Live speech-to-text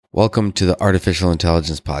Welcome to the Artificial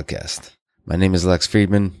Intelligence Podcast. My name is Lex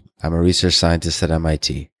Friedman. I'm a research scientist at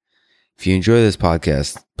MIT. If you enjoy this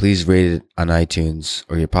podcast, please rate it on iTunes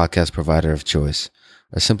or your podcast provider of choice,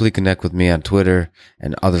 or simply connect with me on Twitter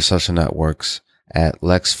and other social networks at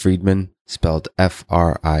Lex Friedman, spelled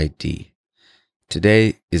F-R-I-D.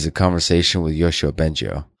 Today is a conversation with Yoshua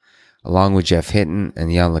Bengio. Along with Geoff Hinton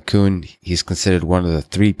and Yann LeCun, he's considered one of the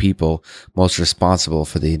three people most responsible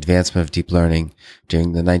for the advancement of deep learning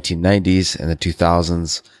during the 1990s and the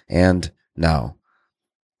 2000s and now.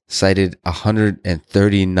 Cited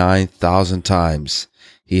 139,000 times,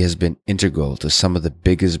 he has been integral to some of the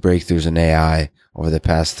biggest breakthroughs in AI over the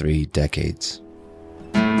past 3 decades.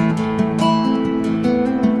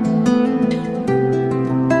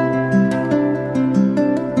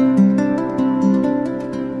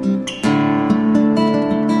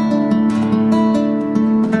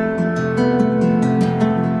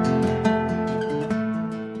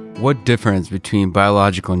 What difference between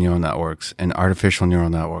biological neural networks and artificial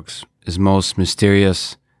neural networks is most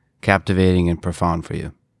mysterious, captivating, and profound for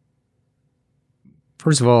you?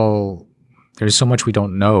 First of all, there's so much we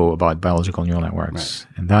don't know about biological neural networks.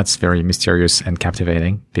 Right. And that's very mysterious and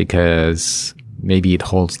captivating because maybe it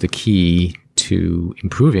holds the key to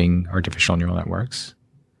improving artificial neural networks.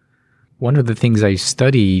 One of the things I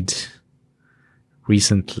studied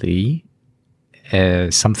recently,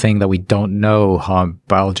 something that we don't know how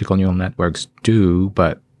biological neural networks do,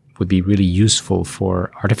 but would be really useful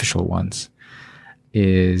for artificial ones,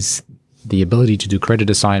 is the ability to do credit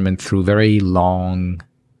assignment through very long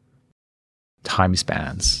time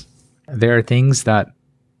spans. There are things that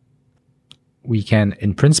we can,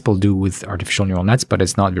 in principle, do with artificial neural nets, but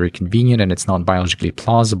it's not very convenient and it's not biologically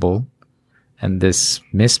plausible. And this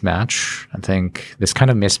mismatch, I think, this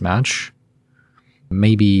kind of mismatch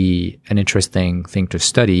may be an interesting thing to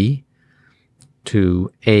study to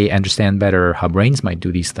understand better how brains might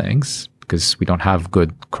do these things, because we don't have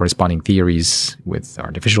good corresponding theories with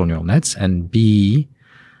artificial neural nets, and B,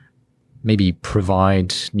 maybe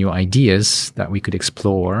provide new ideas that we could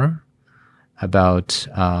explore about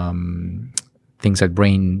things that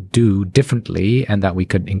brain do differently and that we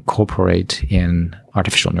could incorporate in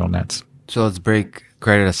artificial neural nets. So let's break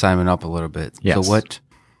credit assignment up a little bit. Yes. So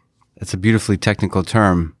it's a beautifully technical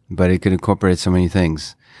term, but it could incorporate so many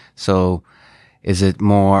things. So is it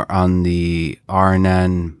more on the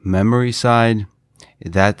RNN memory side?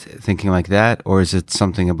 Is that thinking like that? Or is it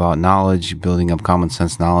something about knowledge, building up common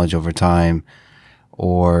sense knowledge over time?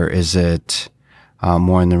 Or is it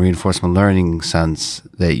more in the reinforcement learning sense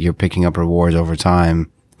that you're picking up rewards over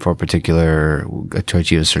time for a particular, to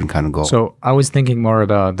achieve a certain kind of goal? So I was thinking more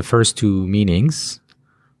about the first two meanings,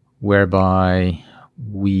 whereby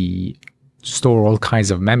we store all kinds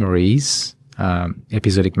of memories,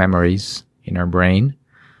 episodic memories in our brain,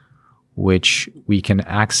 which we can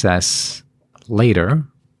access later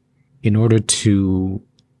in order to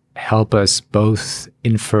help us both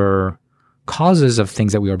infer causes of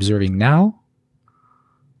things that we are observing now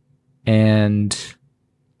and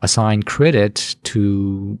assign credit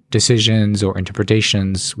to decisions or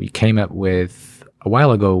interpretations we came up with a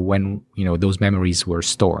while ago when, those memories were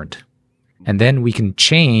stored. And then we can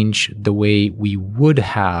change the way we would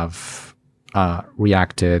have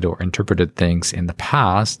reacted or interpreted things in the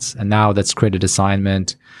past. And now that's credit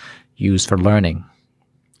assignment used for learning.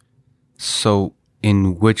 So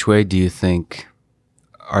in which way do you think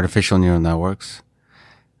artificial neural networks,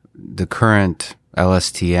 the current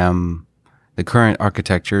LSTM, the current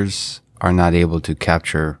architectures are not able to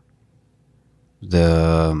capture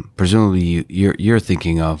the, presumably you're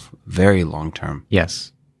thinking of very long term?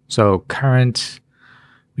 Yes. So current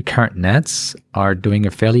nets are doing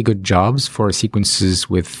a fairly good jobs for sequences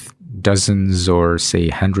with dozens or say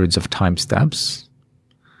hundreds of time steps.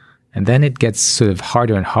 And then it gets sort of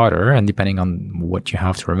harder and harder, and depending on what you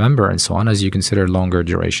have to remember and so on, as you consider longer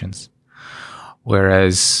durations.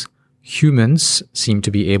 Whereas humans seem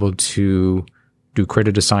to be able to do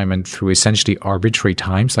credit assignment through essentially arbitrary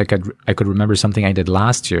times. Like I could remember something I did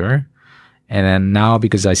last year, and then now,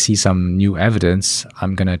 because I see some new evidence,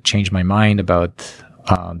 I'm going to change my mind about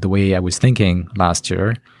the way I was thinking last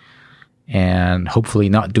year and hopefully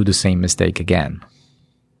not do the same mistake again.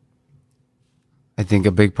 I think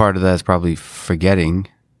a big part of that is probably forgetting.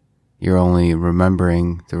 You're only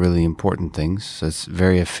remembering the really important things. So it's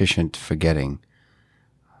very efficient forgetting.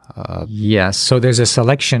 Yes. So there's a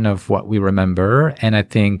selection of what we remember. And I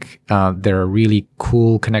think there are really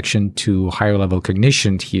cool connection to higher level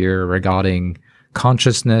cognition here regarding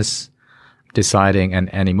consciousness, deciding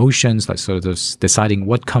and emotions, like sort of deciding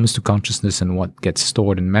what comes to consciousness and what gets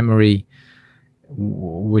stored in memory,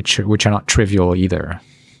 which are not trivial either.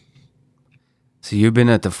 So you've been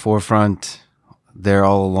at the forefront there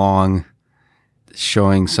all along,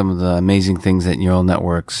 showing some of the amazing things that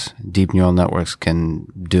deep neural networks can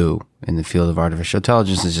do in the field of artificial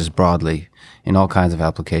intelligence, is just broadly in all kinds of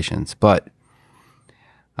applications. But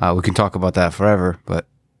we can talk about that forever. But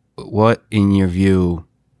what, in your view,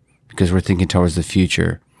 because we're thinking towards the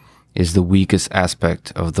future, is the weakest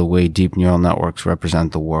aspect of the way deep neural networks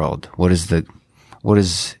represent the world? What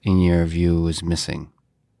is, in your view, is missing?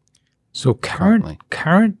 So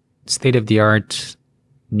current state-of-the-art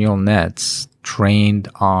neural nets trained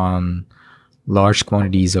on large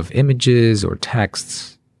quantities of images or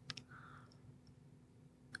texts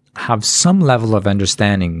have some level of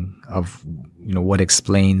understanding of what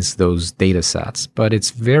explains those data sets, but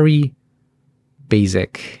it's very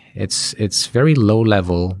basic. It's very low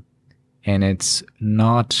level, and it's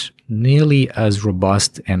not nearly as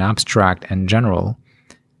robust and abstract and general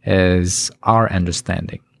as our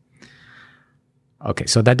understanding. Okay,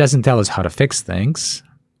 so that doesn't tell us how to fix things,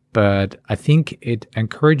 but I think it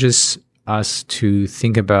encourages us to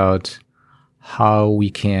think about how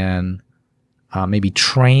we can maybe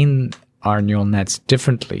train our neural nets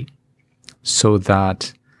differently so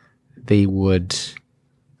that they would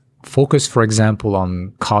focus, for example,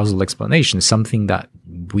 on causal explanation, something that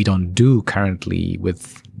we don't do currently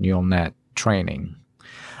with neural net training.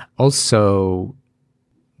 Also,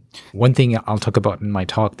 one thing I'll talk about in my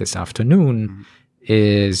talk this afternoon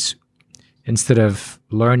is, instead of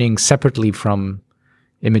learning separately from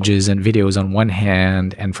images and videos on one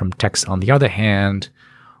hand and from text on the other hand,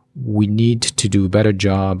 we need to do a better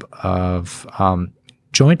job of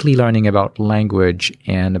jointly learning about language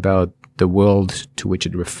and about the world to which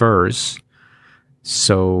it refers,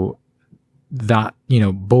 so that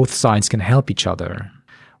both sides can help each other.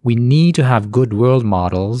 We need to have good world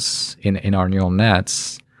models in our neural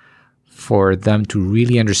nets for them to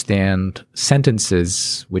really understand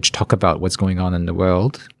sentences which talk about what's going on in the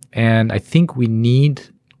world. And I think we need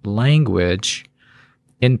language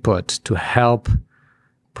input to help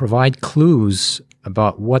provide clues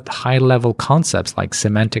about what high-level concepts, like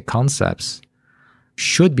semantic concepts,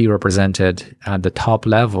 should be represented at the top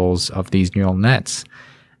levels of these neural nets.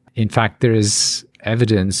 In fact, there is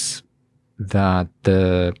evidence that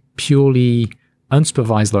the purely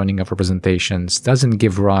unsupervised learning of representations doesn't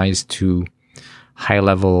give rise to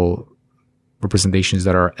high-level representations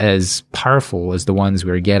that are as powerful as the ones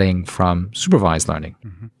we're getting from supervised learning.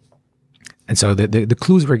 Mm-hmm. And so the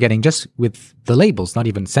clues we're getting just with the labels, not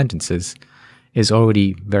even sentences, is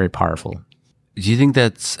already very powerful. Do you think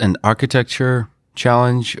that's an architecture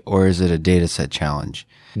challenge, or is it a data set challenge?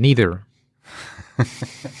 Neither.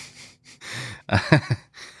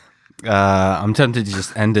 I'm tempted to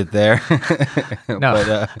just end it there. No.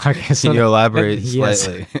 But okay, so can you elaborate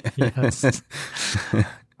slightly? Yes.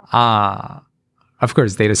 Of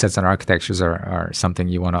course, data sets and architectures are something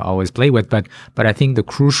you want to always play with, but I think the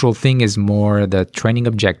crucial thing is more the training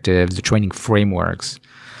objectives, the training frameworks.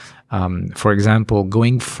 For example,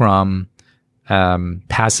 going from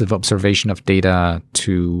passive observation of data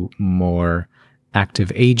to more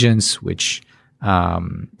active agents, which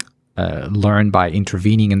learn by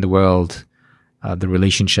intervening in the world, the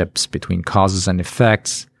relationships between causes and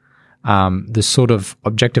effects, the sort of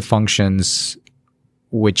objective functions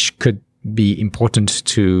which could be important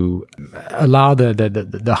to allow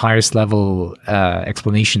the highest level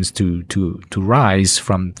explanations to rise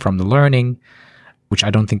from the learning, which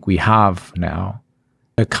I don't think we have now.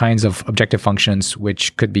 The kinds of objective functions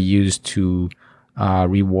which could be used to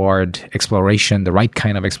reward exploration, the right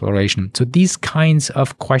kind of exploration. So these kinds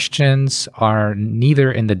of questions are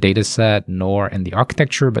neither in the data set nor in the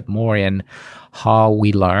architecture, but more in how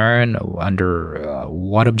we learn, under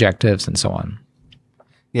what objectives, and so on.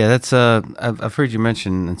 Yeah, that's I've heard you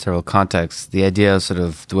mention in several contexts the idea of sort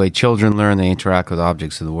of the way children learn, they interact with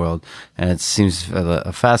objects in the world, and it seems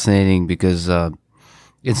fascinating because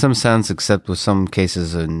in some sense, except with some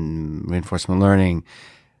cases in reinforcement learning,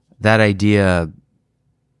 that idea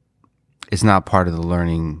is not part of the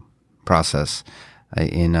learning process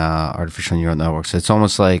in artificial neural networks. It's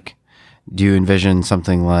almost like, do you envision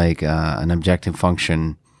something like an objective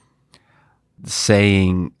function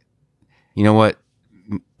saying, you know what,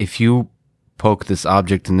 if you poke this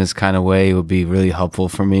object in this kind of way, it would be really helpful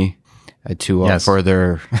for me to Yes.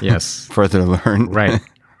 further learn. Right.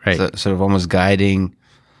 So, sort of almost guiding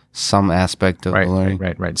some aspect of the learning.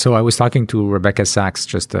 Right. So I was talking to Rebecca Sachs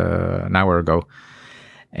just an hour ago,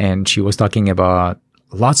 and she was talking about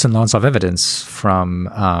lots and lots of evidence from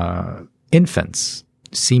infants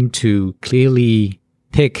seem to clearly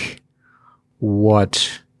pick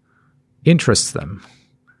what interests them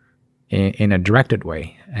in a directed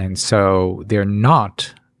way. And so they're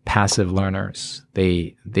not passive learners.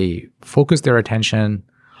 They focus their attention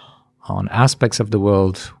on aspects of the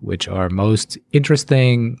world which are most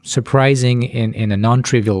interesting, surprising in a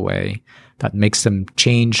non-trivial way that makes them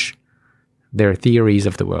change their theories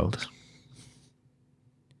of the world.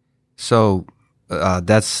 So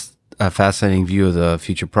that's a fascinating view of the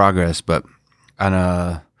future progress, but on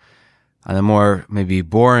a more maybe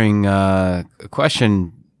boring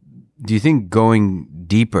question, do you think going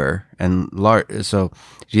deeper and so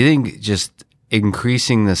do you think just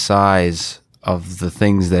increasing the size of the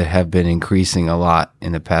things that have been increasing a lot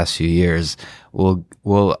in the past few years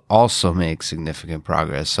will also make significant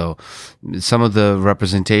progress? So some of the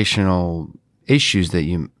representational issues that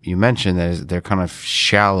you mentioned, they're kind of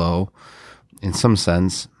shallow in some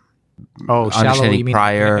sense. Oh, shallow, you mean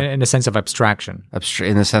prior, in the sense of abstraction?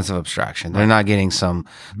 In the sense of abstraction. They're not getting some,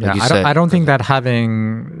 like you I said. I don't think that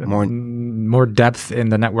having more depth in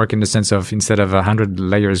the network in the sense of instead of 100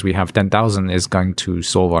 layers, we have 10,000 is going to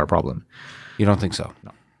solve our problem. You don't think so?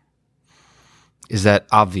 No. Is that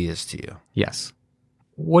obvious to you? Yes.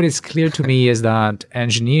 What is clear to me is that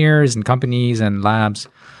engineers and companies and labs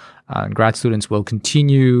and grad students will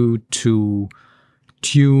continue to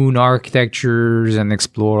tune architectures and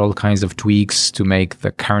explore all kinds of tweaks to make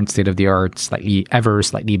the current state of the art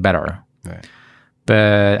slightly better. Right.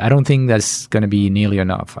 But I don't think that's going to be nearly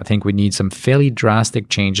enough. I think we need some fairly drastic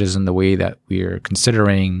changes in the way that we're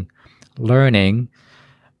considering learning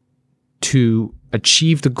to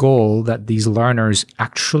achieve the goal that these learners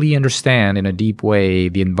actually understand in a deep way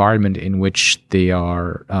the environment in which they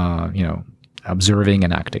are, observing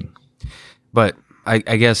and acting. But I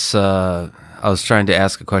guess I was trying to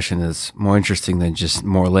ask a question that's more interesting than just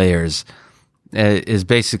more layers. Is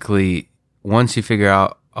basically, once you figure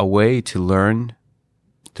out a way to learn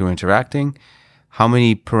through interacting, how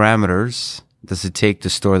many parameters does it take to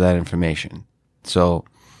store that information? So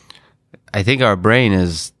I think our brain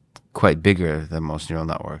is quite bigger than most neural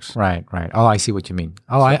networks. Right. Oh, I see what you mean.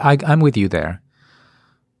 Oh, I'm with you there.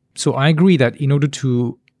 So I agree that in order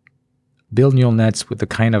to build neural nets with the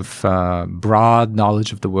kind of broad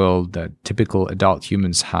knowledge of the world that typical adult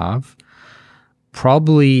humans have,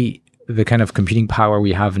 probably the kind of computing power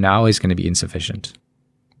we have now is going to be insufficient.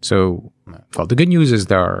 So, well, the good news is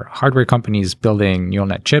there are hardware companies building neural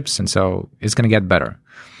net chips, and so it's going to get better.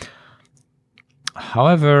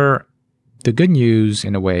 However, the good news,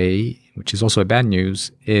 in a way, which is also a bad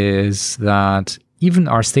news, is that even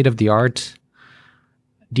our state-of-the-art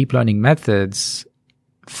deep learning methods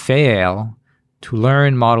fail to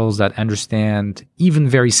learn models that understand even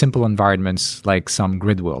very simple environments like some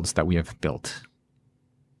grid worlds that we have built.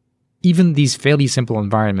 Even these fairly simple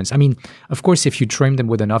environments, I mean, of course, if you train them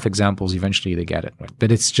with enough examples, eventually they get it. Right?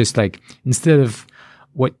 But it's just like instead of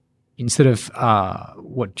what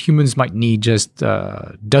humans might need just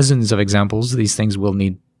dozens of examples, these things will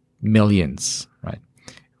need millions, right?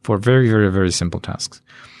 For very, very, very simple tasks.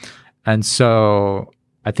 And so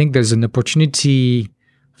I think there's an opportunity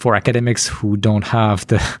for academics who don't have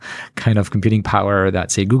the kind of computing power that,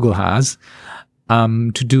 say, Google has,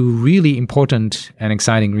 to do really important and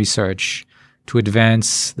exciting research to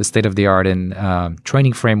advance the state of the art in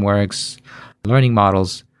training frameworks, learning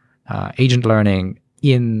models, agent learning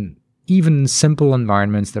in even simple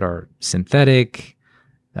environments that are synthetic,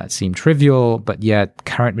 that seem trivial, but yet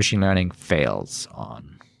current machine learning fails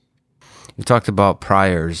on. You talked about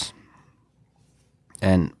priors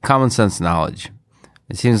and common sense knowledge.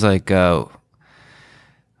 It seems like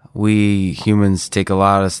we humans take a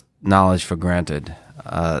lot of knowledge for granted.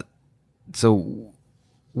 So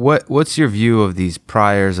what's your view of these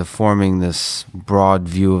priors of forming this broad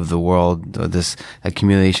view of the world, or this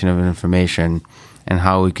accumulation of information, and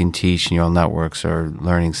how we can teach neural networks or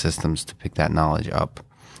learning systems to pick that knowledge up?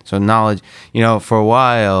 So knowledge, for a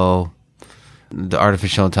while, the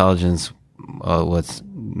artificial intelligence,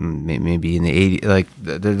 maybe in the 80s, like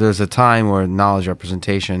there's a time where knowledge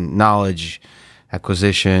representation, knowledge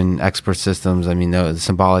acquisition, expert systems, the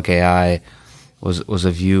symbolic AI was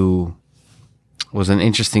an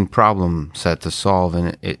interesting problem set to solve,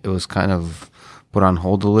 and it was kind of put on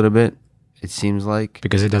hold a little bit, it seems like.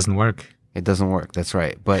 Because it doesn't work. It doesn't work, that's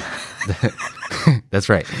right. But that's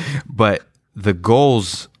right. But the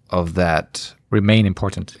goals of that remain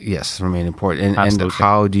important. Yes, remain important. And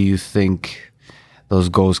how do you think those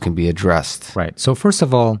goals can be addressed? Right. So first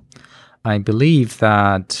of all, I believe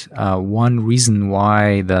that one reason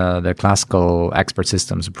why the classical expert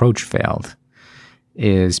systems approach failed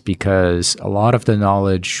is because a lot of the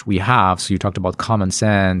knowledge we have, so you talked about common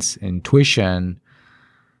sense, intuition,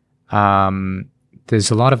 there's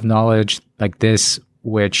a lot of knowledge like this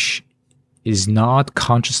which is not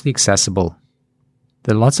consciously accessible.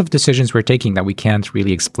 There are lots of decisions we're taking that we can't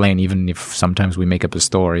really explain, even if sometimes we make up a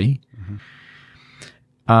story.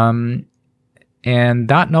 And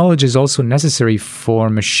that knowledge is also necessary for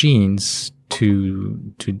machines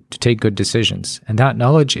to take good decisions. And that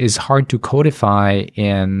knowledge is hard to codify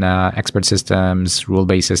in expert systems,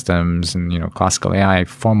 rule-based systems, and classical AI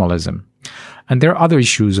formalism. And there are other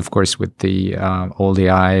issues, of course, with the old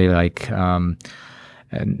AI, like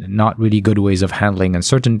not really good ways of handling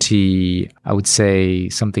uncertainty. I would say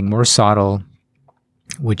something more subtle,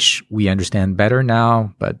 which we understand better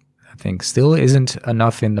now, but I think still isn't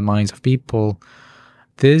enough in the minds of people.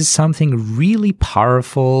 There's something really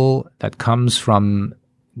powerful that comes from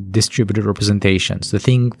distributed representations, the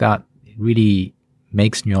thing that really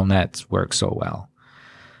makes neural nets work so well.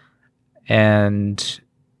 And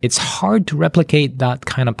it's hard to replicate that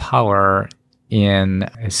kind of power in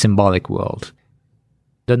a symbolic world.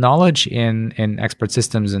 The knowledge in expert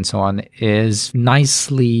systems and so on is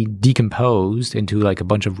nicely decomposed into like a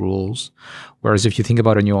bunch of rules. Whereas if you think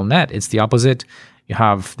about a neural net, it's the opposite. You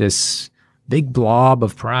have this big blob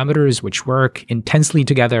of parameters which work intensely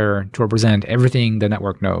together to represent everything the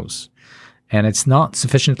network knows. And it's not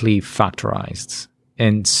sufficiently factorized.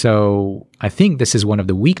 And so I think this is one of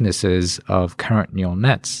the weaknesses of current neural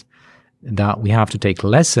nets, that we have to take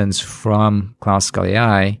lessons from classical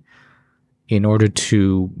AI in order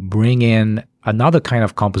to bring in another kind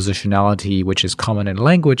of compositionality, which is common in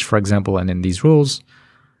language, for example, and in these rules,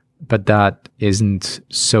 but that isn't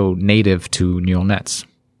so native to neural nets.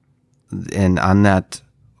 And on that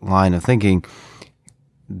line of thinking,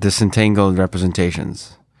 disentangled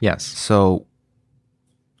representations. Yes. So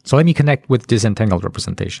let me connect with disentangled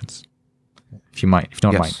representations, if you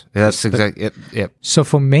don't mind. That's exactly it. Yep. So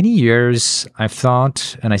for many years, I've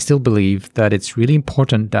thought, and I still believe, that it's really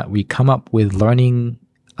important that we come up with learning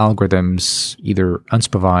algorithms, either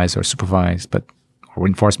unsupervised or supervised, or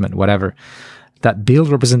reinforcement, whatever, that build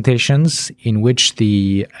representations in which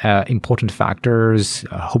the important factors,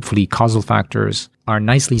 hopefully causal factors, are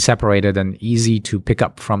nicely separated and easy to pick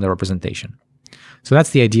up from the representation. So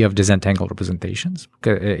that's the idea of disentangled representations.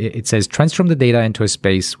 It says transform the data into a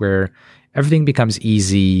space where everything becomes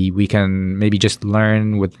easy. We can maybe just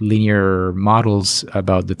learn with linear models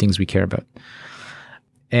about the things we care about.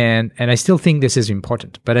 And I still think this is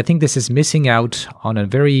important, but I think this is missing out on a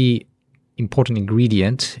very important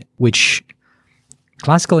ingredient, which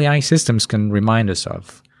classical AI systems can remind us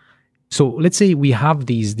of. So let's say we have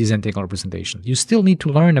these disentangled representations. You still need to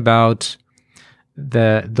learn about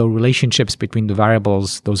the relationships between the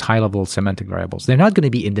variables, those high-level semantic variables. They're not going to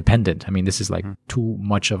be independent. I mean, this is like too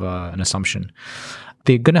much of an assumption.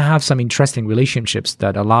 They're going to have some interesting relationships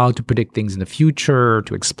that allow to predict things in the future,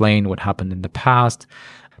 to explain what happened in the past.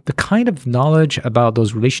 The kind of knowledge about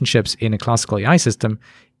those relationships in a classical AI system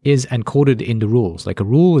is encoded in the rules. Like a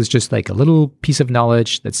rule is just like a little piece of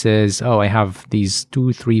knowledge that says, oh, I have these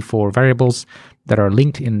 2, 3, 4 variables that are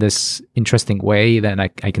linked in this interesting way. Then I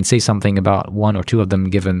can say something about one or two of them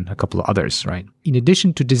given a couple of others, right? In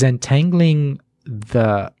addition to disentangling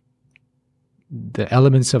the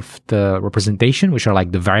elements of the representation, which are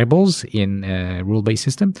like the variables in a rule-based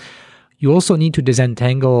system, you also need to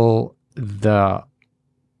disentangle the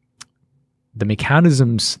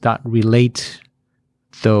mechanisms that relate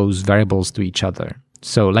those variables to each other.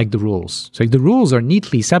 So like the rules. So the rules are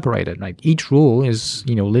neatly separated. Like each rule is,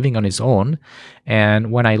 living on its own.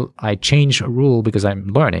 And when I change a rule because I'm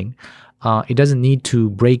learning, it doesn't need to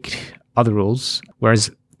break other rules.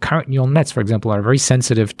 Whereas current neural nets, for example, are very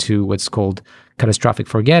sensitive to what's called catastrophic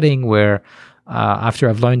forgetting, where after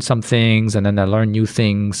I've learned some things and then I learn new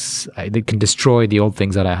things, they can destroy the old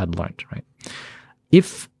things that I had learned, right?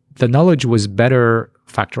 If the knowledge was better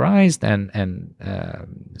factorized and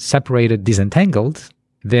separated, disentangled,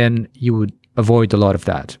 then you would avoid a lot of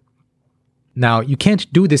that. Now, you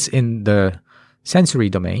can't do this in the sensory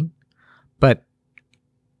domain, but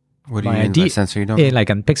what do you mean by sensory domain? Like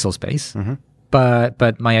in pixel space. Mm-hmm.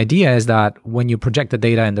 But my idea is that when you project the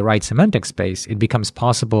data in the right semantic space, it becomes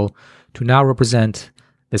possible to now represent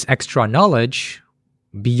this extra knowledge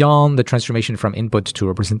beyond the transformation from input to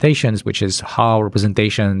representations, which is how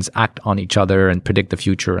representations act on each other and predict the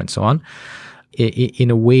future and so on,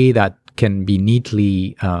 in a way that can be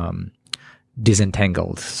neatly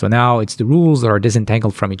disentangled. So now it's the rules that are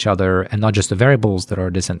disentangled from each other and not just the variables that are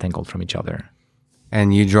disentangled from each other.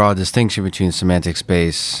 And you draw a distinction between semantic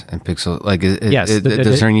space and pixel. Like, yes,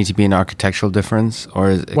 does there need to be an architectural difference, or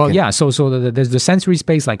is it So there's the sensory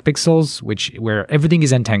space like pixels, where everything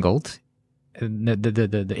is entangled.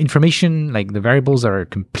 The information, like the variables, are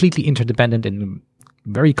completely interdependent in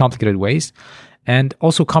very complicated ways. And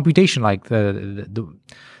also computation, like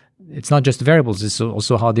it's not just the variables, it's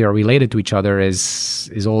also how they are related to each other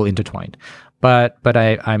is all intertwined. But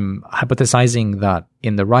I'm hypothesizing that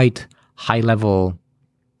in the right high-level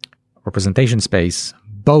representation space,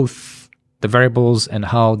 both the variables and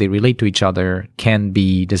how they relate to each other can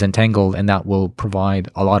be disentangled, and that will provide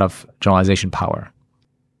a lot of generalization power.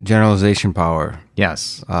 Generalization power.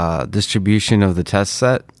 Yes. Distribution of the test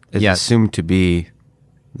set is assumed to be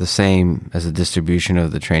the same as the distribution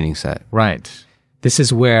of the training set. Right. This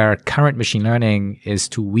is where current machine learning is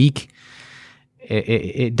too weak.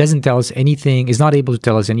 It doesn't tell us anything, is not able to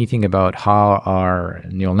tell us anything about how our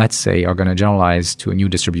neural nets, say, are going to generalize to a new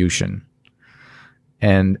distribution.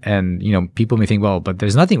 And people may think, well, but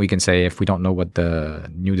there's nothing we can say if we don't know what the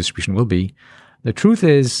new distribution will be. The truth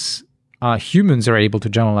is, humans are able to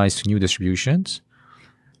generalize to new distributions.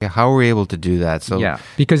 Yeah, how are we able to do that?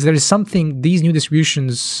 Because there is something, these new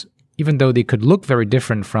distributions, even though they could look very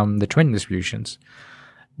different from the training distributions,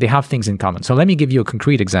 they have things in common. So let me give you a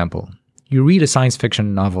concrete example. You read a science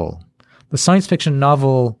fiction novel. The science fiction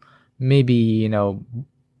novel maybe,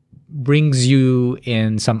 brings you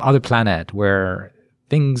in some other planet where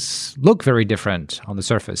things look very different on the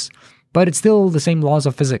surface, but it's still the same laws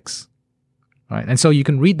of physics, right? And so you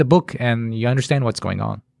can read the book and you understand what's going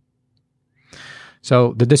on.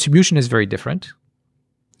 So the distribution is very different,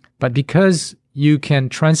 but because you can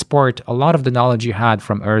transport a lot of the knowledge you had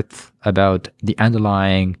from Earth about the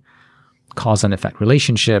underlying cause and effect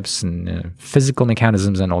relationships and physical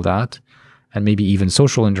mechanisms and all that, and maybe even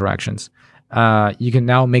social interactions, you can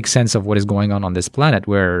now make sense of what is going on this planet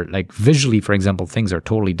where, like, visually, for example, things are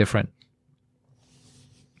totally different.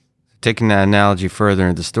 Taking that analogy further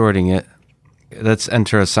and distorting it, let's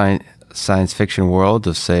enter a science fiction world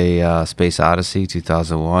of, say, Space Odyssey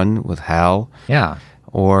 2001 with HAL. Yeah.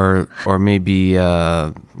 Or maybe,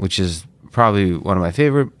 which is probably one of my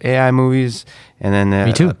favorite AI movies. And then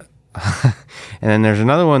Me too. And then there's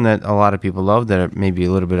another one that a lot of people love that are maybe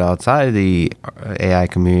a little bit outside of the AI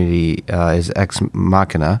community, is Ex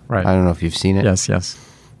Machina. Right. I don't know if you've seen it. Yes.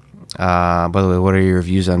 By the way, what are your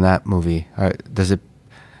views on that movie? Are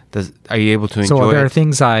you able to enjoy it? So there are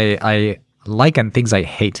things I like and things I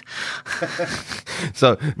hate.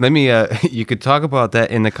 So let me, you could talk about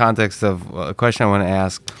that in the context of a question I want to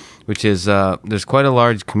ask, which is, there's quite a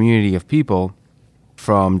large community of people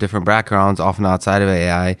from different backgrounds, often outside of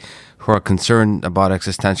AI, who are concerned about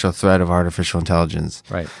existential threat of artificial intelligence.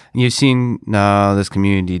 Right. You've seen this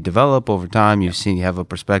community develop over time. You have a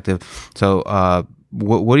perspective. So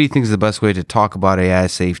what do you think is the best way to talk about AI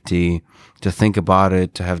safety, to think about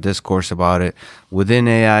it, to have discourse about it within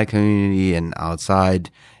AI community and outside,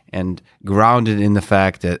 and grounded in the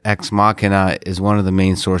fact that Ex Machina is one of the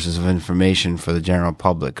main sources of information for the general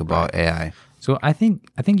public about AI? So I think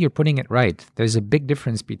you're putting it right. There's a big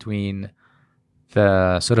difference between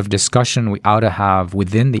the sort of discussion we ought to have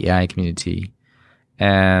within the AI community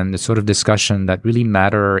and the sort of discussion that really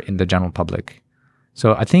matter in the general public.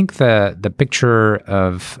 So I think the picture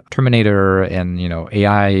of Terminator and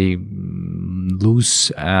AI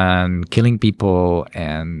loose and killing people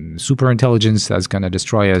and super intelligence that's going to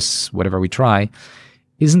destroy us whatever we try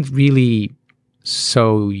isn't really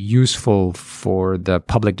so useful for the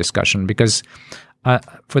public discussion, because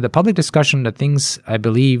for the public discussion, the things I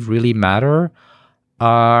believe really matter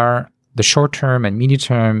are the short-term and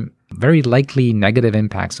medium-term, very likely negative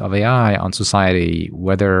impacts of AI on society,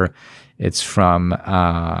 whether it's from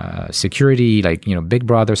security, like Big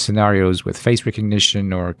Brother scenarios with face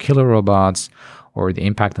recognition or killer robots, or the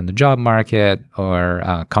impact on the job market,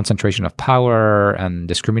 or concentration of power and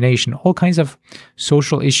discrimination, all kinds of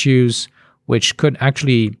social issues which could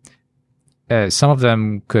actually, some of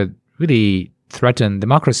them could really threaten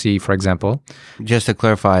democracy, for example. Just to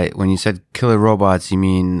clarify, when you said killer robots, you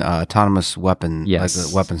mean autonomous weapon, yes, like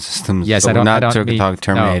the weapon systems. Yes, so I don't mean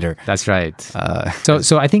Terminator. No, that's right.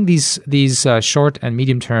 So I think these short and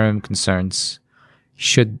medium term concerns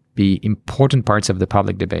should be important parts of the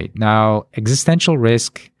public debate. Now, existential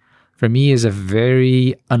risk for me is a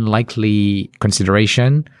very unlikely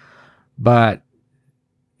consideration, but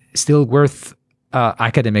still worth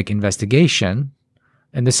academic investigation,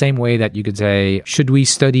 in the same way that you could say, should we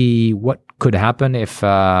study what could happen if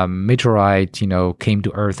a meteorite, came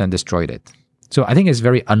to Earth and destroyed it? So I think it's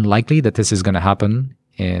very unlikely that this is going to happen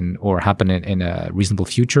in a reasonable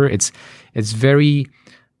future. It's very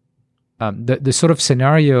the sort of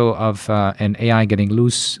scenario of an AI getting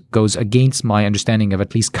loose goes against my understanding of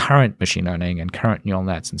at least current machine learning and current neural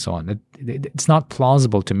nets and so on. It's not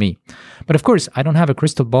plausible to me. But of course, I don't have a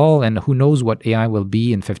crystal ball, and who knows what AI will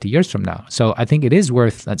be in 50 years from now. So I think it is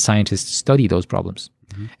worth that scientists study those problems.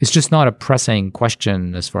 It's just not a pressing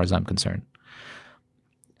question as far as I'm concerned.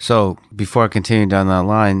 So before I continue down that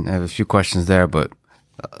line, I have a few questions there, but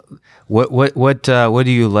what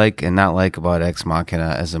do you like and not like about Ex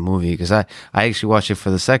Machina as a movie? Because I actually watched it for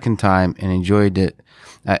the second time and enjoyed it.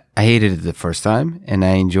 I hated it the first time, and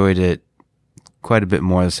I enjoyed it quite a bit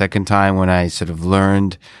more the second time when I sort of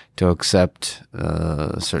learned to accept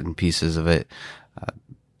certain pieces of it.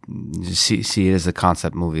 See it as a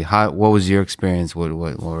concept movie. What was your experience? What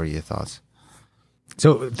were your thoughts?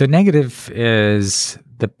 So the negative is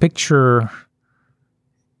the picture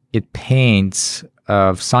it paints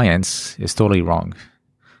of science is totally wrong.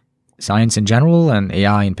 Science in general and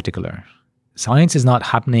AI in particular. Science is not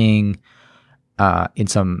happening in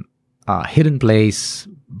some hidden place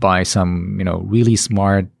by some really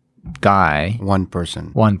smart guy. One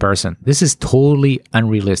person. This is totally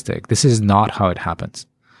unrealistic. This is not how it happens.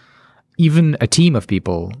 Even a team of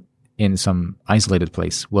people in some isolated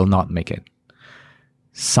place will not make it.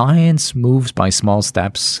 Science moves by small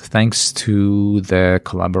steps thanks to the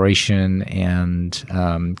collaboration and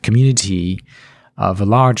community of a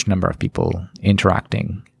large number of people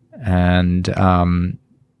interacting. And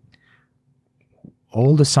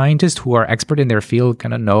all the scientists who are expert in their field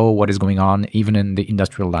kind of know what is going on, even in the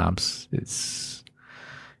industrial labs. It's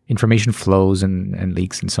information flows and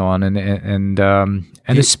leaks and so on. And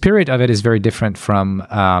the spirit of it is very different from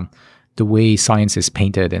the way science is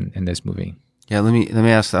painted in this movie. Yeah, let me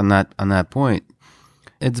ask on that point.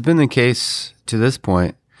 It's been the case to this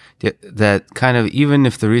point that kind of, even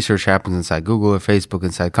if the research happens inside Google or Facebook,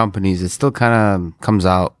 inside companies, it still kind of comes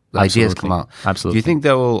out. Absolutely. Ideas come out. Absolutely. Do you think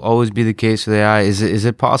that will always be the case with AI? Is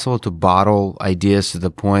it possible to bottle ideas to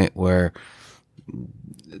the point where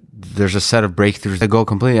there's a set of breakthroughs that go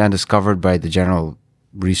completely undiscovered by the general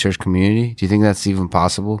research community? Do you think that's even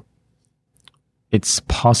possible? It's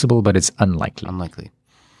possible, but it's unlikely. Unlikely.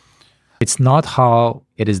 It's not how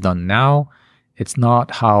it is done now. It's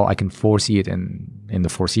not how I can foresee it in the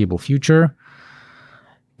foreseeable future.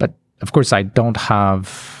 But of course, I don't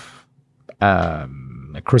have a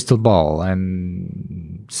crystal ball.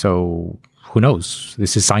 And so who knows?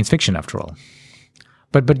 This is science fiction after all.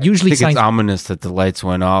 But usually I think it's ominous that the lights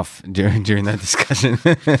went off during that discussion.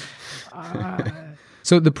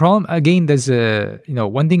 So the problem, again, there's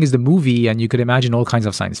one thing is the movie, and you could imagine all kinds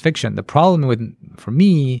of science fiction. The problem for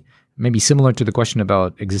me, maybe similar to the question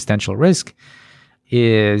about existential risk,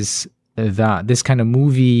 is that this kind of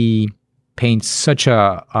movie paints such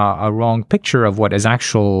a wrong picture of what is the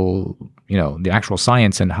actual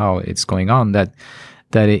science and how it's going on that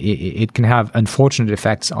it can have unfortunate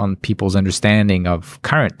effects on people's understanding of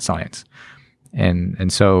current science.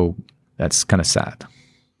 And so that's kind of sad.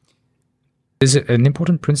 There's an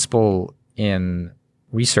important principle in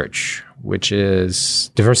research, which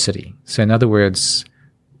is diversity. So in other words,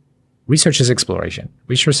 research is exploration.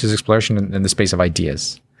 Research is exploration in the space of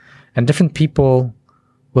ideas. And different people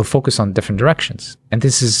will focus on different directions. And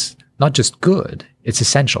this is not just good, it's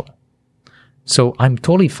essential. So I'm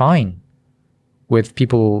totally fine with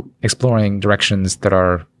people exploring directions that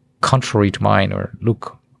are contrary to mine or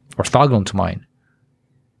look orthogonal to mine.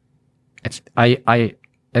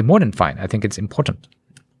 I'm more than fine. I think it's important.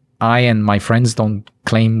 I and my friends don't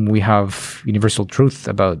claim we have universal truth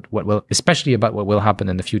about especially about what will happen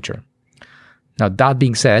in the future. Now, that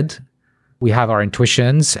being said, we have our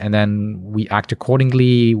intuitions and then we act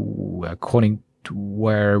accordingly, according to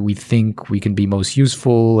where we think we can be most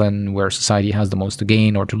useful and where society has the most to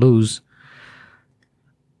gain or to lose.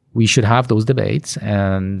 We should have those debates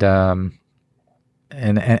and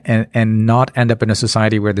not end up in a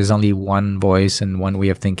society where there's only one voice and one way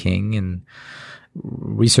of thinking, and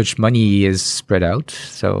research money is spread out.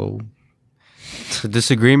 So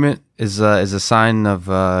disagreement is a sign of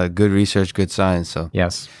good research, good science. So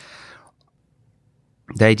yes,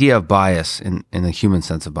 the idea of bias in the human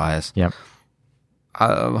sense of bias. Yeah.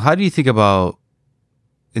 How do you think about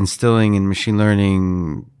instilling in machine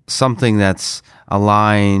learning something that's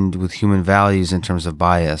aligned with human values in terms of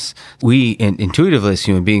bias? We intuitively as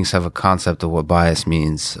human beings have a concept of what bias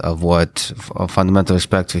means, of what a fundamental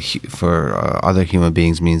respect for other human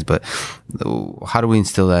beings means, but how do we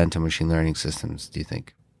instill that into machine learning systems, do you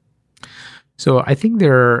think? So I think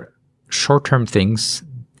there are short-term things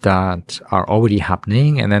that are already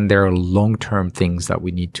happening, and then there are long-term things that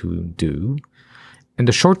we need to do. In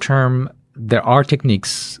the short term, there are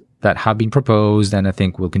techniques that have been proposed and I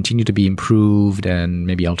think will continue to be improved, and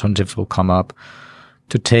maybe alternatives will come up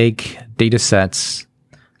to take data sets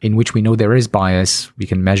in which we know there is bias, we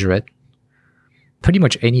can measure it. Pretty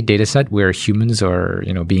much any data set where humans are,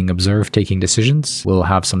 being observed taking decisions will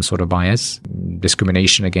have some sort of bias,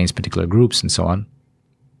 discrimination against particular groups and so on.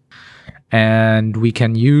 And we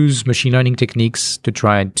can use machine learning techniques to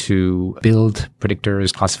try to build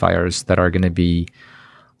predictors, classifiers that are going to be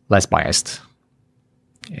less biased.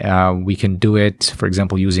 We can do it, for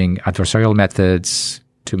example, using adversarial methods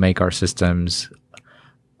to make our systems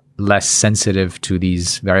less sensitive to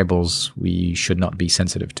these variables we should not be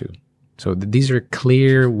sensitive to. So these are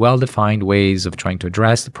clear, well-defined ways of trying to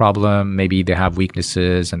address the problem. Maybe they have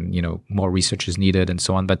weaknesses and, more research is needed and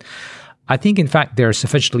so on. But I think, in fact, they're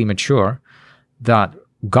sufficiently mature that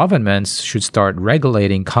governments should start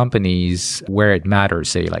regulating companies where it matters,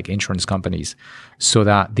 say like insurance companies, so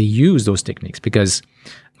that they use those techniques, because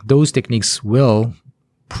those techniques will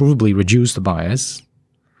provably reduce the bias,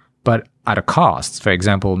 but at a cost. For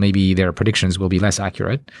example, maybe their predictions will be less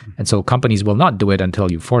accurate. And so companies will not do it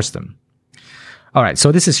until you force them. All right.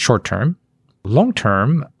 So this is short term. Long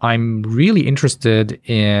term, I'm really interested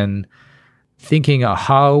in thinking of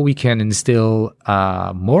how we can instill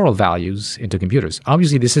moral values into computers.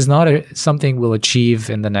 Obviously, this is not something we'll achieve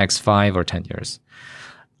in the next 5 or 10 years.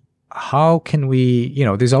 How can we,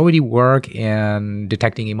 there's already work in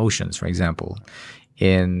detecting emotions, for example,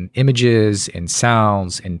 in images, in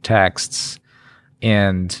sounds, in texts,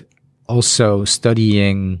 and also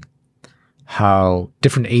studying how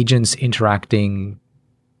different agents interacting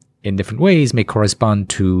in different ways may correspond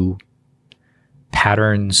to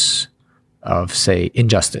patterns of, say,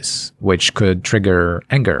 injustice, which could trigger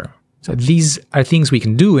anger. So these are things we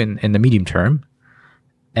can do in the medium term,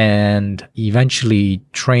 and eventually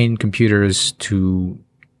train computers to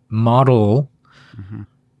model,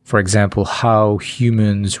 for example, how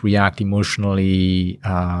humans react emotionally.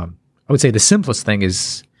 I would say the simplest thing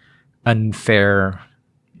is unfair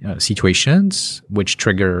situations which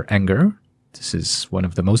trigger anger. This is one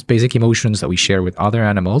of the most basic emotions that we share with other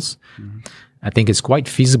animals. I think it's quite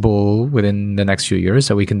feasible within the next few years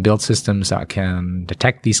that we can build systems that can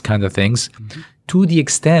detect these kinds of things to the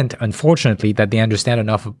extent, unfortunately, that they understand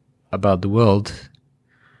enough about the world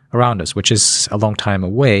around us, which is a long time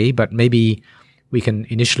away, but maybe we can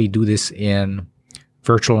initially do this in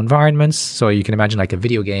virtual environments. So you can imagine like a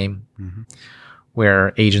video game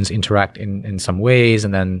where agents interact in some ways,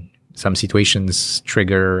 and then some situations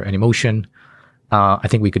trigger an emotion. I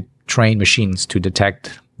think we could train machines to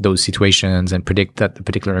detect those situations and predict that the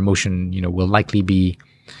particular emotion, will likely be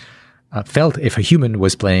felt if a human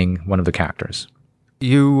was playing one of the characters.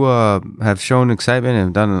 You have shown excitement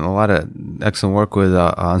and done a lot of excellent work with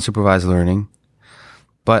unsupervised learning.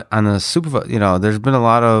 But on the there's been a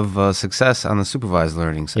lot of success on the supervised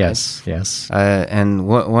learning side. Yes. And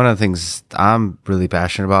one of the things I'm really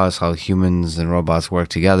passionate about is how humans and robots work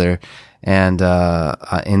together. And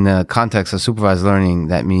in the context of supervised learning,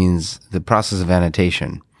 that means the process of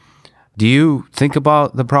annotation. Do you think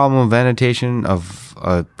about the problem of annotation, of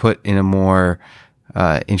put in a more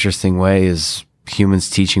interesting way, is humans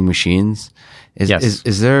teaching machines? Yes.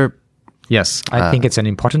 Is there? Yes, I think it's an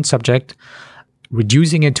important subject.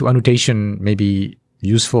 Reducing it to annotation may be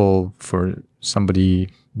useful for somebody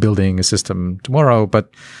building a system tomorrow,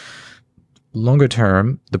 but longer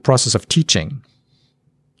term, the process of teaching,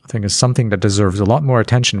 I think, is something that deserves a lot more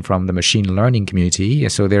attention from the machine learning community.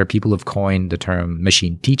 So there are people who've coined the term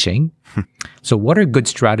machine teaching. So what are good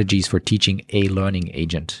strategies for teaching a learning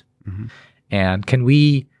agent? And can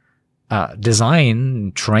we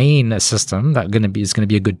design, train a system that is going to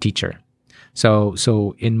be a good teacher? So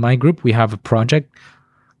in my group, we have a project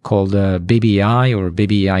called Baby AI, or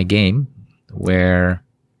Baby AI Game, where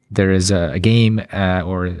there is a game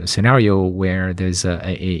or a scenario where there's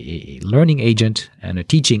a learning agent and a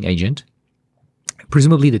teaching agent.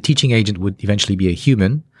 Presumably, the teaching agent would eventually be a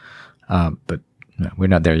human, but we're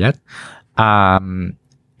not there yet. And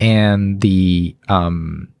the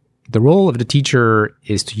role of the teacher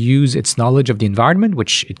is to use its knowledge of the environment,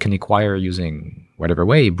 which it can acquire using whatever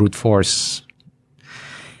way, brute force,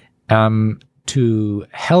 to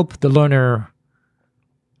help the learner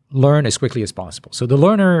learn as quickly as possible. So the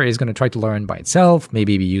learner is going to try to learn by itself,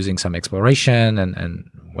 maybe be using some exploration and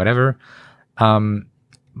whatever.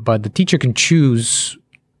 But the teacher can choose,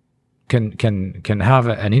 can have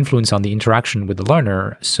an influence on the interaction with the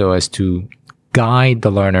learner so as to guide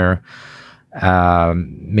the learner,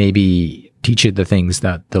 maybe teach it the things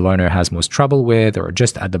that the learner has most trouble with, or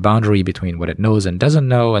just at the boundary between what it knows and doesn't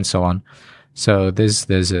know, and so on. So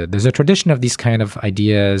there's a tradition of these kind of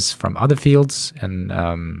ideas from other fields, and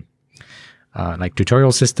like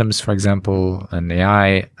tutorial systems, for example, and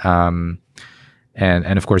AI,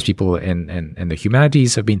 and of course people in the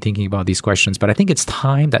humanities have been thinking about these questions. But I think it's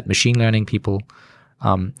time that machine learning people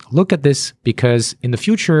look at this, because in the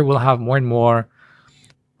future we'll have more and more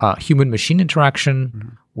human-machine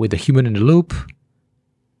interaction with a human in the loop,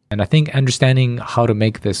 And I think understanding how to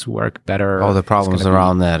make this work better. All the problems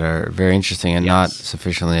around that are very interesting and not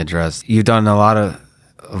sufficiently addressed. You've done a lot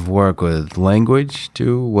of work with language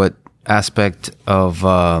too. What aspect of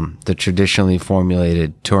the traditionally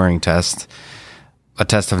formulated Turing test, a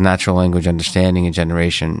test of natural language understanding and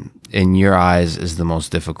generation, in your eyes is the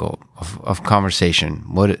most difficult of conversation?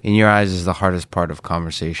 What in your eyes is the hardest part of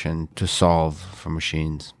conversation to solve for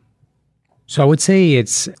machines? So I would say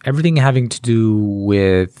it's everything having to do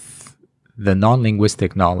with the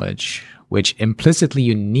non-linguistic knowledge, which implicitly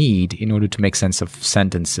you need in order to make sense of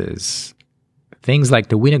sentences. Things like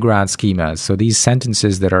the Winograd schemas, so these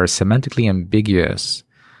sentences that are semantically ambiguous.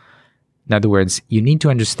 In other words, you need to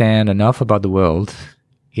understand enough about the world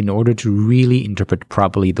in order to really interpret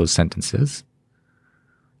properly those sentences.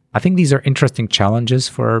 I think these are interesting challenges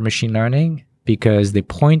for machine learning because they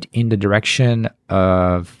point in the direction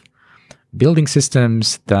of building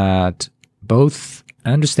systems that both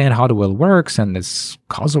understand how the world works and its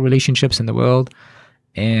causal relationships in the world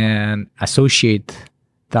and associate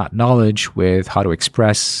that knowledge with how to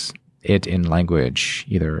express it in language,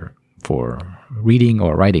 either for reading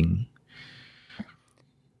or writing.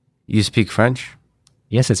 You speak French?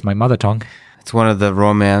 Yes, it's my mother tongue. It's one of the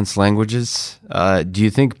Romance languages. Do you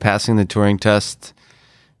think passing the Turing test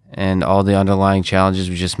and all the underlying challenges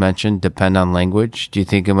we just mentioned depend on language? Do you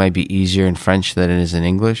think it might be easier in French than it is in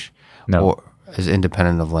English? No. Or is it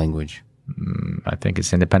independent of language? I think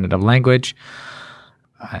it's independent of language.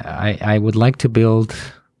 I would like to build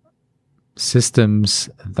systems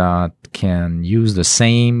that can use the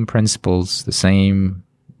same principles, the same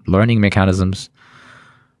learning mechanisms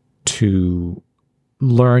to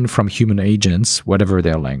learn from human agents, whatever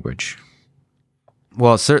their language.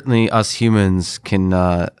 Well, certainly us humans can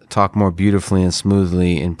talk more beautifully and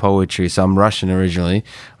smoothly in poetry. So I'm Russian originally.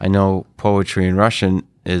 I know poetry in Russian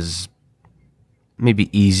is maybe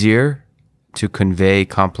easier to convey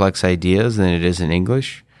complex ideas than it is in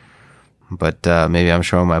English. But maybe I'm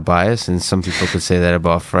showing my bias, and some people could say that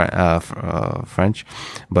about French.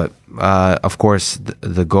 But of course,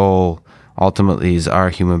 the goal ultimately is our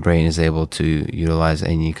human brain is able to utilize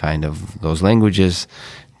any kind of those languages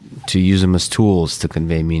to use them as tools to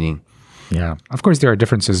convey meaning. Yeah. Of course, there are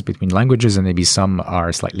differences between languages, and maybe some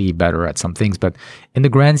are slightly better at some things. But in the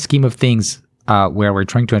grand scheme of things, where we're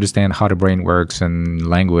trying to understand how the brain works and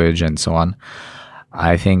language and so on,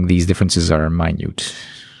 I think these differences are minute.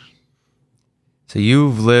 So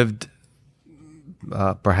you've lived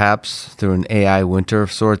perhaps through an AI winter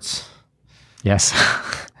of sorts. Yes.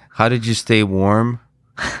 How did you stay warm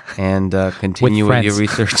and continue with your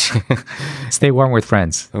research? Stay warm with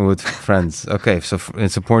friends. With friends. Okay, so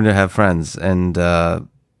it's important to have friends. And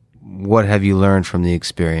what have you learned from the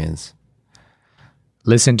experience?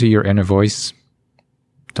 Listen to your inner voice.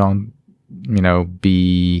 Don't,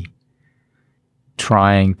 be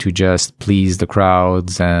trying to just please the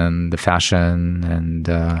crowds and the fashion. And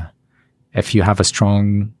if you have a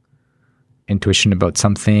strong intuition about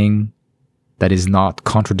something that is not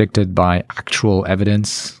contradicted by actual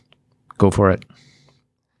evidence, go for it.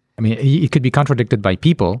 I mean, it could be contradicted by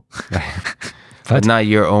people, but not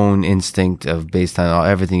your own instinct based on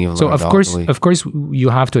everything you've learned. So of course, you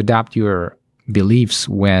have to adapt your beliefs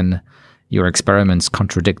when your experiments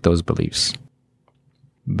contradict those beliefs.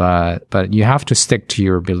 But you have to stick to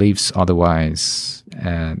your beliefs, otherwise,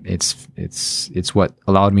 it's what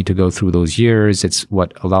allowed me to go through those years. It's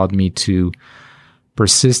what allowed me to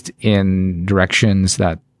persist in directions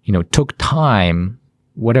that took time.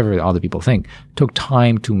 Whatever other people think, took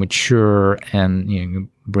time to mature and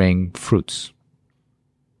bring fruits.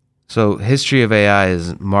 So, history of AI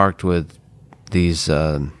is marked with these.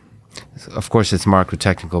 Of course, it's marked with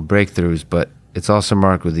technical breakthroughs, but it's also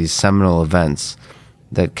marked with these seminal events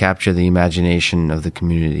that capture the imagination of the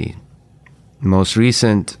community. Most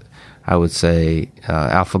recent, I would say,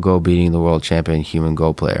 AlphaGo beating the world champion human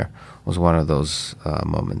Go player was one of those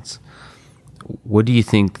moments. What do you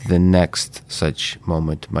think the next such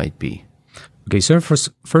moment might be? Okay, so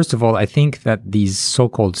first of all, I think that these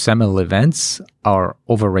so-called seminal events are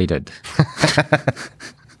overrated.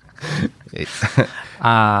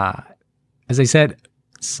 As I said,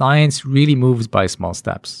 science really moves by small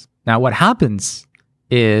steps. Now, what happens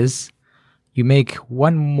is you make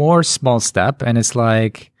one more small step, and it's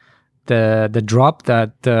like the drop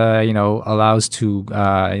that allows to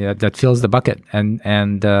that fills the bucket, and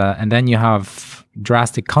then you have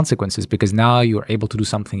drastic consequences because now you're able to do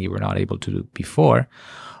something you were not able to do before,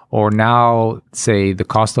 or now say the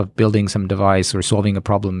cost of building some device or solving a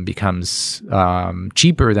problem becomes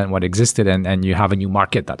cheaper than what existed, and you have a new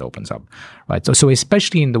market that opens up, right? So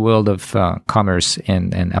especially in the world of commerce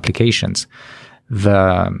and applications,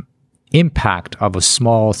 the impact of a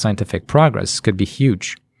small scientific progress could be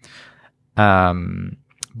huge.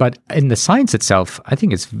 But in the science itself, I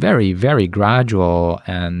think it's very, very gradual.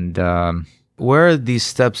 And where are these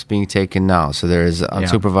steps being taken now? So there is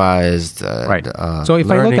unsupervised, right. So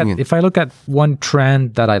if I look at one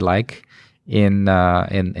trend that I like in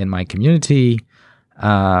my community,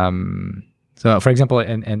 so for example,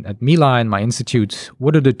 at Mila in my institute,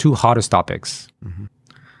 what are the two hottest topics? Mm-hmm.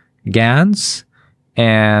 GANs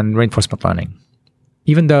and reinforcement learning.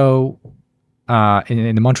 Even though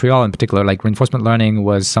in Montreal in particular, like reinforcement learning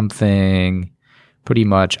was something pretty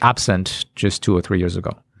much absent just 2 or 3 years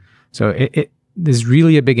ago. So there's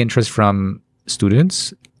really a big interest from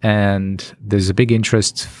students, and there's a big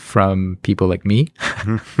interest from people like me.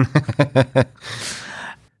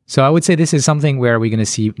 So I would say this is something where we're going to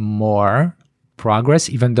see more progress,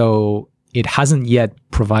 even though it hasn't yet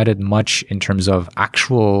provided much in terms of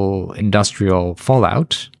actual industrial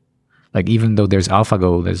fallout. Like, even though there's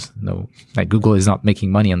AlphaGo, there's no, like, Google is not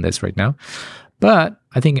making money on this right now. But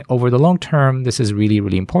I think over the long term, this is really,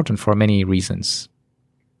 really important for many reasons.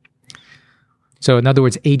 So in other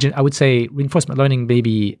words, I would say reinforcement learning may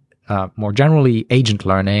be more generally agent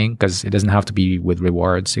learning, because it doesn't have to be with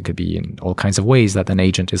rewards. It could be in all kinds of ways that an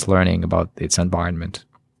agent is learning about its environment.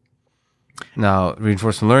 Now,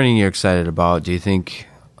 reinforcement learning you're excited about. Do you think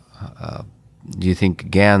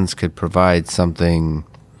GANs could provide something?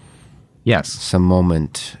 Yes. Some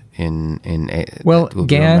moment in well,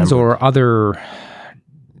 GANs or other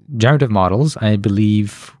generative models, I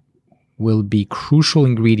believe, will be crucial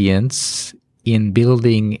ingredients in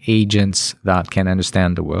building agents that can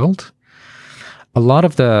understand the world. A lot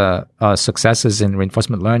of the successes in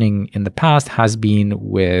reinforcement learning in the past has been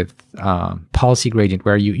with policy gradient,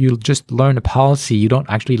 where you just learn a policy, you don't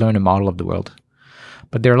actually learn a model of the world.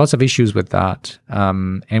 But there are lots of issues with that.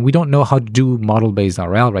 And we don't know how to do model-based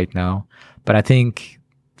RL right now. But I think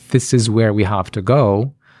this is where we have to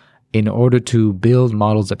go in order to build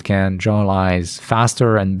models that can generalize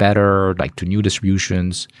faster and better, like to new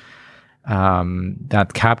distributions,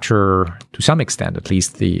 that capture, to some extent at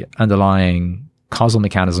least, the underlying causal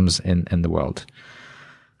mechanisms in the world.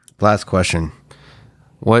 Last question.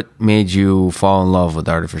 What made you fall in love with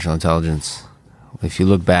artificial intelligence? If you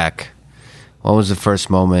look back, what was the first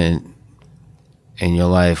moment in your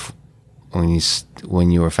life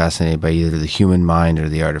when you were fascinated by either the human mind or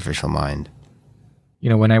the artificial mind? You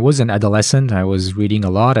know, when I was an adolescent, I was reading a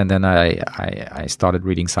lot, and then I started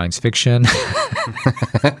reading science fiction.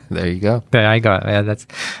 There you go.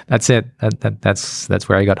 That's it. That's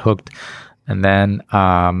where I got hooked. And then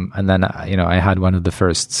I had one of the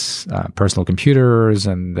first personal computers,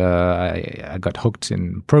 and I got hooked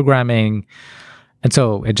in programming. And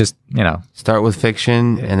so it just, start with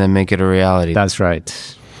fiction and then make it a reality. That's right.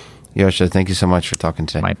 Yosha, thank you so much for talking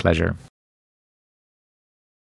today. My pleasure.